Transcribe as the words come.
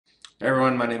Hey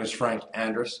everyone, my name is Frank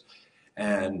Andrus,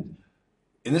 and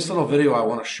in this little video I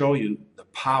want to show you the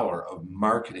power of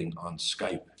marketing on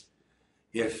Skype.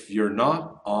 If you're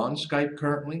not on Skype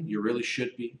currently, you really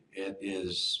should be. It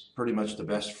is pretty much the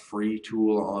best free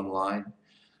tool online.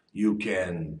 You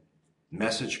can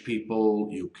message people,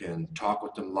 you can talk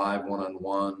with them live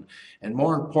one-on-one, and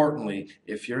more importantly,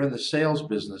 if you're in the sales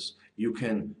business, you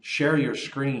can share your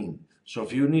screen. So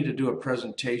if you need to do a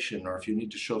presentation or if you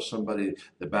need to show somebody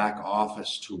the back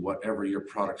office to whatever your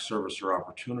product, service, or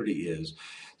opportunity is,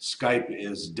 Skype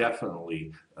is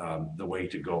definitely the way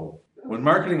to go. When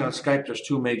marketing on Skype, there's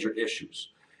two major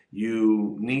issues.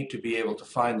 You need to be able to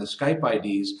find the Skype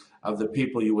IDs of the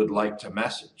people you would like to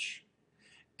message.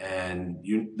 And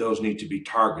those need to be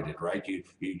targeted, right?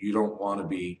 You don't want to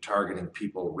be targeting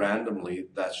people randomly.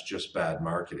 That's just bad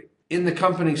marketing. In the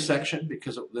company section,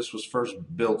 because this was first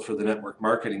built for the network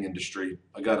marketing industry,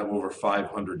 I got over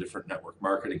 500 different network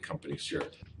marketing companies here.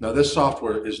 Now, this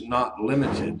software is not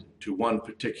limited to one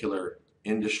particular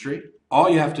industry. All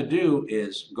you have to do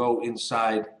is go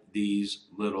inside these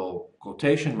little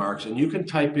quotation marks and you can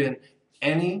type in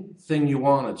anything you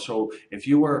wanted. So if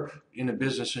you were in a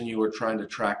business and you were trying to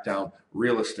track down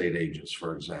real estate agents,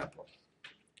 for example.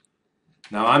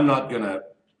 Now, I'm not going to,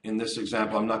 in this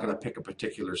example, I'm not going to pick a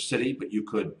particular city, but you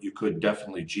could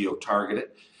definitely geo-target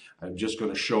it. I'm just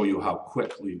going to show you how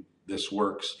quickly this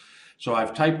works. So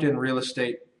I've typed in real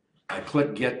estate. I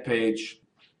click Get Page.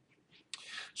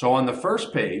 So on the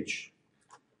first page,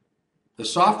 the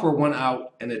software went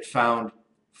out and it found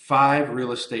 5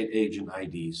 real estate agent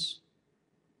IDs.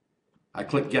 I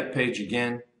click Get Page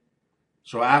again.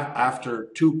 So after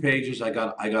 2 pages, I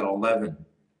got 11.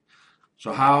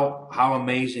 So how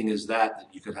amazing is that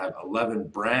you could have 11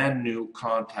 brand new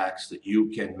contacts that you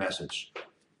can message.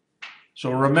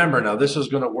 So remember now, this is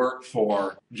going to work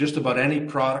for just about any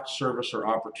product, service, or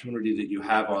opportunity that you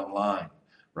have online,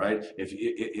 right?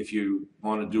 If you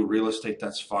want to do real estate,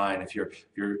 that's fine. If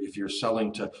you're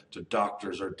selling to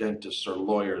doctors or dentists or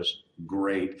lawyers,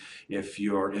 great. If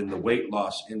you're in the weight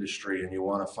loss industry and you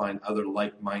want to find other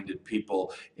like-minded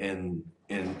people in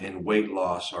weight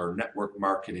loss or network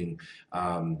marketing,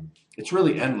 it's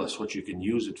really endless what you can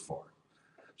use it for.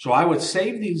 So I would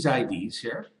save these IDs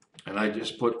here, and I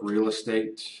just put real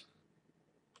estate,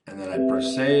 and then I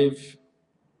press save,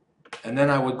 and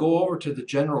then I would go over to the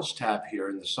Generals tab here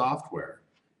in the software,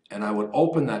 and I would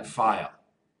open that file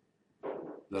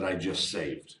that I just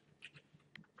saved.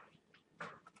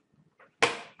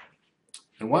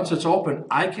 And once it's open,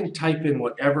 I can type in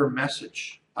whatever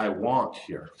message I want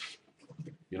here.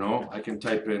 You know, I can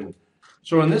type in,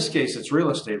 so in this case, it's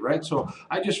real estate, right? So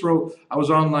I just wrote, I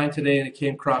was online today and it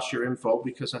came across your info,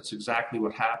 because that's exactly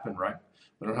what happened, right?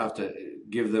 I don't have to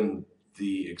give them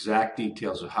the exact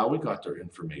details of how we got their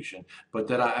information, but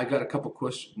that I got a couple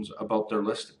questions about their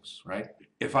listings, right?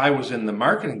 If I was in the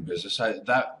marketing business,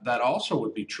 that also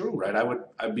would be true, right?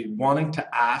 I'd be wanting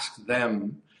to ask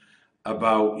them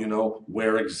about, you know,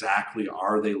 where exactly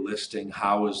are they listing,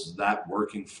 how is that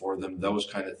working for them, those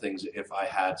kind of things, if I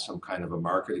had some kind of a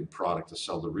marketing product to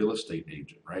sell the real estate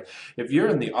agent, right? If you're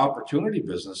in the opportunity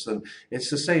business, then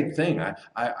it's the same thing.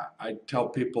 I tell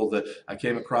people that I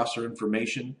came across their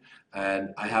information and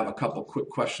I have a couple quick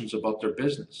questions about their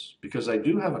business, because I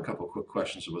do have a couple quick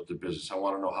questions about their business. I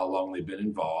want to know how long they've been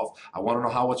involved. I want to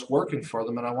know how it's working for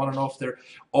them, and I want to know if they're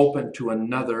open to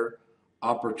another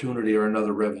opportunity or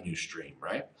another revenue stream,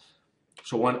 right?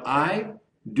 So when I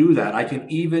do that, I can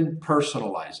even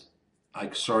personalize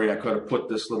it. Sorry, I could have put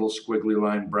this little squiggly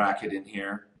line bracket in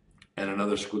here and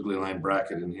another squiggly line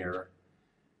bracket in here,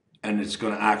 and it's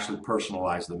going to actually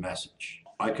personalize the message.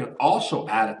 I can also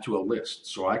add it to a list.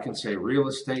 So I can say real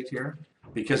estate here,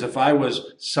 because if I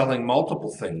was selling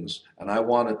multiple things and I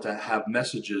wanted to have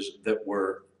messages that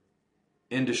were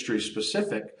industry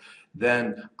specific,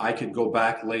 then I could go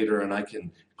back later and I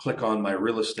can click on my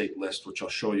real estate list, which I'll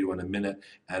show you in a minute,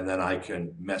 and then I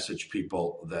can message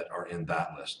people that are in that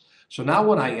list. So now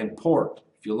when I import,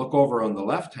 if you look over on the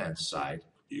left-hand side,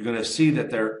 you're going to see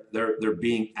that they're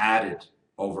being added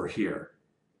over here.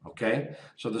 Okay,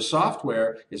 so the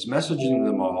software is messaging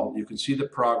them all. You can see the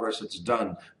progress it's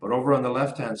done, but over on the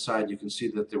left-hand side, you can see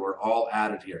that they were all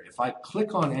added here. If I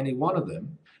click on any one of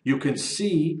them, you can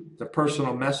see the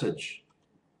personal message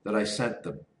that I sent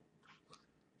them.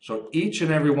 So each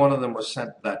and every one of them was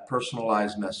sent that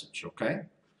personalized message, okay?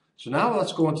 So now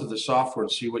let's go into the software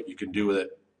and see what you can do with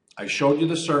it. I showed you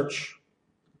the search.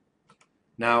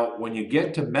 Now, when you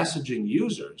get to messaging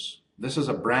users, this is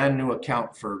a brand new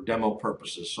account for demo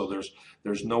purposes, so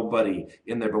there's nobody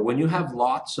in there. But when you have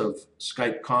lots of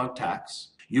Skype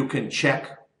contacts, you can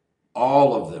check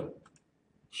all of them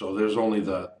So there's only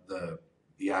the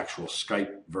actual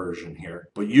Skype version here.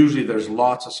 But usually there's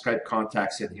lots of Skype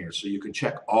contacts in here. So you can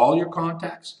check all your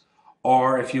contacts,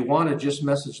 or if you want to just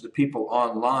message the people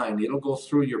online, it'll go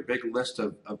through your big list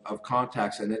of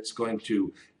contacts, and it's going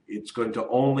to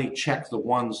only check the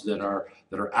ones that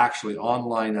are actually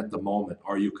online at the moment,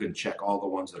 or you can check all the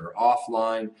ones that are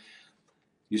offline.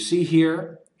 You see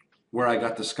here where I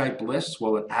got the Skype lists,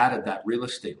 well, it added that real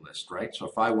estate list, right? So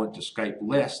if I went to Skype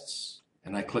lists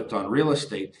and I clicked on real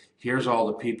estate, here's all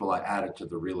the people I added to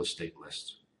the real estate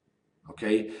list.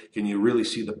 Okay, can you really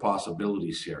see the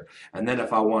possibilities here? And then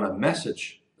if I want to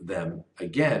message them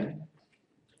again,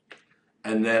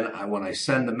 and then when I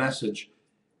send the message,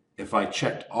 if I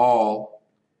checked all,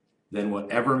 then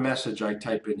whatever message I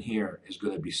type in here is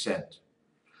going to be sent.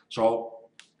 So,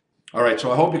 all right,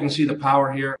 so I hope you can see the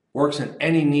power here. Works in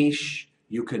any niche.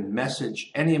 You can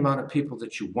message any amount of people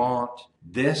that you want.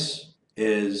 This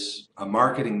is a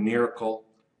marketing miracle.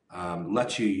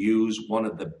 Lets you use one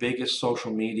of the biggest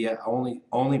social media. Only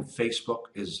Facebook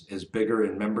is bigger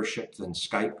in membership than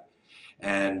Skype.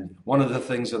 And one of the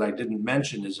things that I didn't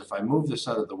mention is if I move this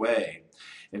out of the way,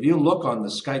 if you look on the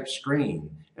Skype screen,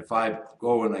 if I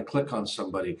go and I click on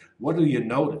somebody, what do you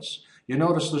notice? You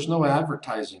notice there's no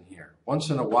advertising here. Once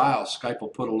in a while, Skype will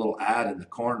put a little ad in the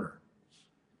corner.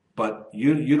 But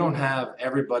you don't have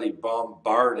everybody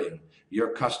bombarding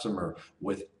your customer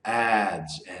with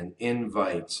ads and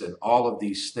invites and all of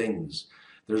these things.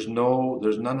 There's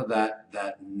none of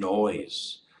that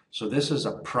noise. So this is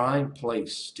a prime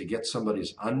place to get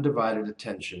somebody's undivided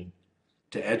attention,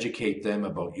 to educate them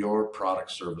about your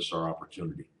product, service, or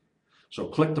opportunity. So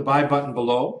click the buy button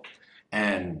below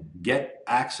and get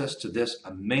access to this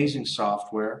amazing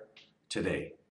software today.